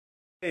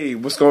Hey,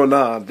 what's going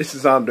on? This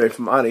is Andre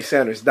from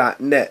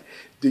AndreSanders.net.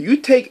 Do you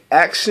take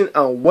action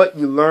on what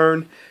you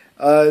learn?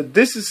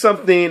 This is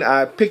something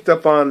I picked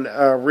up on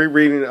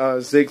rereading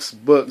Zig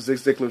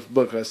Ziglar's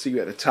book, See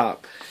You at the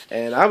Top.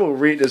 And I will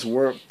read this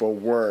word for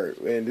word.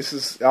 And this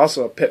is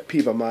also a pet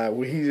peeve of mine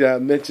where he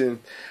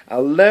mentioned,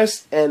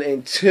 unless and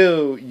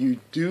until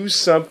you do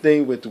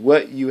something with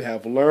what you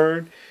have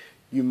learned,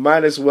 you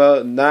might as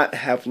well not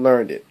have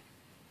learned it.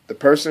 The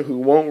person who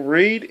won't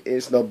read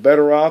is no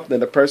better off than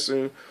the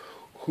person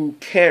who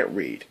can't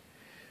read.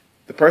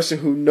 The person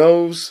who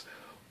knows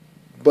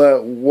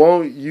but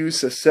won't use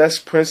success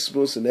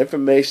principles and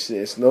information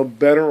is no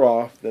better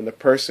off than the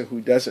person who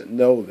doesn't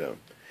know them.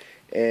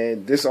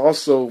 And this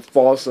also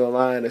falls in the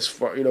line as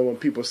far, when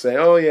people say,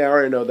 oh yeah, I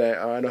already know that,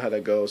 oh, I know how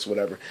that goes,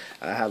 whatever.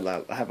 I have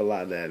a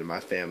lot of that in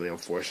my family,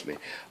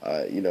 unfortunately.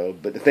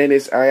 But the thing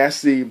is, I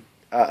actually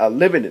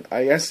living it.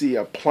 I actually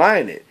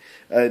applying it.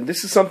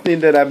 This is something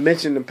that I've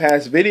mentioned in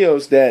past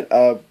videos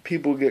that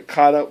people get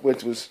caught up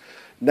with, was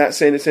not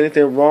saying there's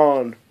anything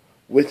wrong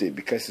with it,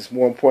 because it's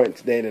more important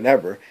today than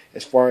ever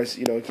as far as,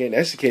 getting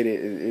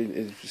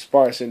educated, as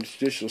far as in the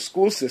traditional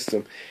school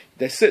system.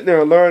 They sit there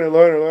and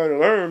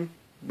learn,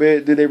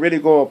 but do they really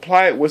go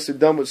apply it? What's it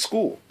done with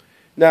school?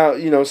 Now,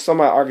 some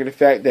might argue the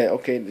fact that,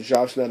 okay, the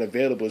job's not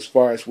available as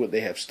far as what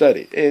they have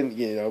studied.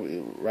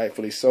 And,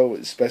 rightfully so,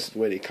 especially the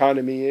way the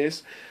economy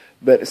is.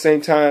 But at the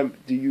same time,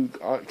 do you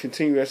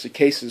continue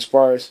education as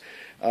far as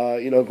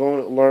going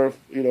to learn,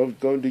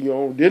 going to do your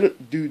own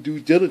due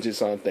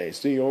diligence on things,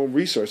 do your own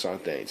research on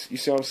things. You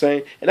see what I'm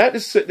saying? And not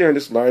just sit there and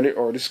just learn it,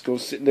 or just go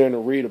sit there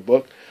and read a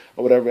book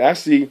or whatever.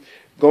 Actually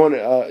going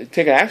to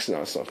take action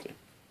on something.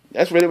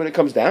 That's really what it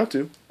comes down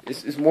to.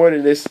 It's more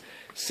than this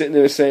sitting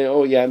there saying,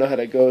 oh yeah, I know how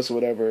that goes or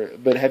whatever.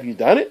 But have you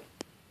done it?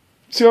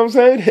 See what I'm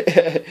saying?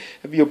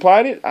 Have you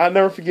applied it? I'll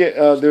never forget,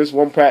 there was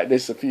one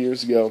practice a few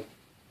years ago,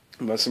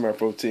 my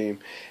semi-pro team,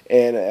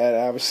 and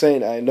I was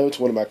saying, I know it's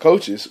one of my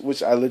coaches,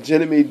 which I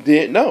legitimately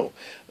didn't know,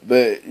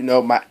 but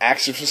my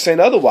actions were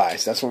saying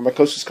otherwise. That's when my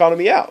coach was calling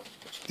me out.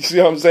 You see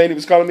what I'm saying? He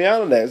was calling me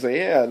out on that. I was like,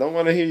 yeah, I don't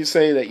want to hear you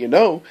say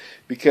that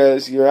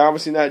because you're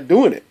obviously not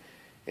doing it.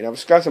 And I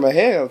was scratching my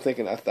head. I'm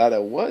thinking, I thought I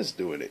was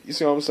doing it. You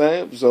see what I'm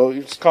saying? So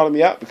he was calling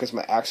me out because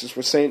my actions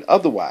were saying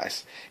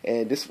otherwise.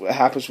 And this is what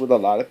happens with a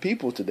lot of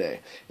people today,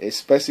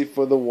 especially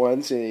for the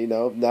ones,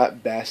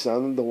 not bashing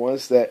on them, the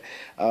ones that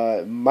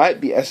might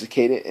be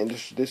educated in the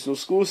traditional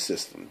school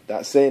system.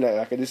 Not saying that,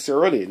 like I just said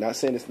earlier, not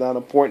saying it's not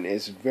important.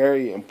 It's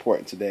very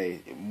important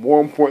today,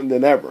 more important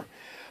than ever.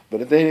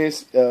 But the thing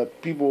is,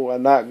 people are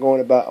not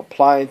going about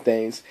applying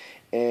things,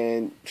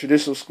 and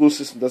traditional school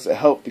system doesn't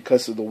help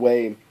because of the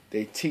way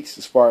they teach,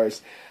 as far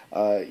as,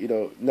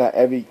 not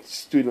every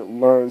student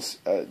learns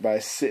by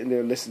sitting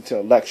there and listening to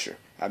a lecture.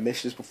 I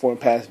mentioned this before in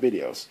past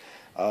videos.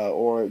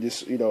 Or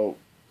just,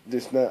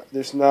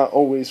 there's not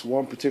always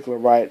one particular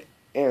right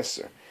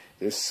answer.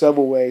 There's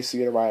several ways to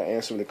get a right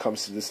answer when it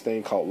comes to this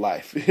thing called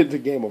life, the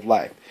game of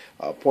life,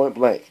 point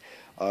blank.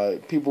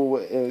 People,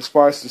 as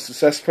far as the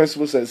success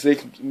principles that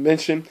Zig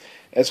mentioned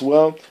as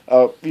well,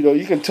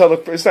 you can tell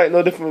it's like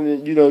no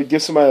different than,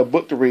 give somebody a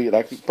book to read.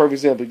 Like, perfect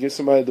example, give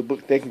somebody the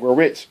book Think and Grow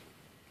Rich.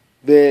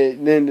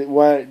 Then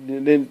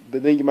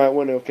you might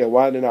wonder, okay,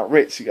 why are they not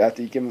rich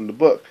after you give them the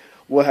book?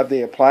 Well, have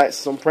they applied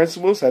some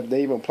principles? Have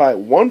they even applied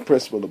one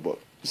principle in the book?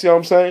 You see what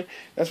I'm saying?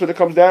 That's what it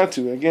comes down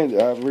to. Again,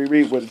 I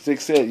reread what Zig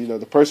said.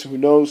 The person who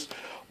knows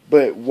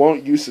but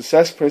won't use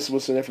success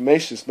principles and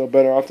information is no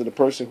better off than the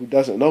person who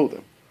doesn't know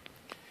them.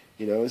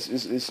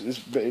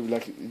 It's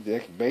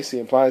like basically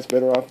implies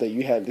better off that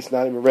you had just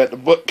not even read the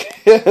book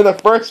in the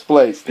first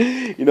place.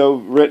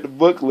 Read the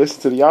book,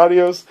 listen to the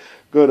audios,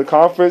 go to the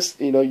conference.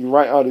 You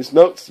write all these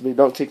notes, but you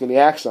don't take any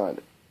action on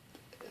it.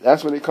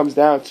 That's what it comes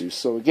down to.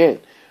 So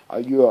again,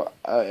 are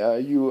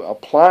you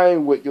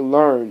applying what you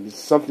learn? It's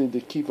something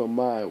to keep in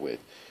mind with.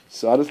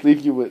 So I'll just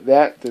leave you with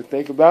that to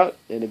think about.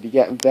 And if you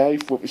got value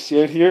for what we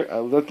shared here, I'd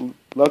love to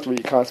read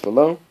your comments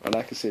below. Or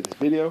like I said in this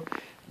video.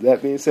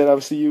 That being said, I will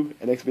see you in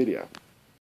the next video.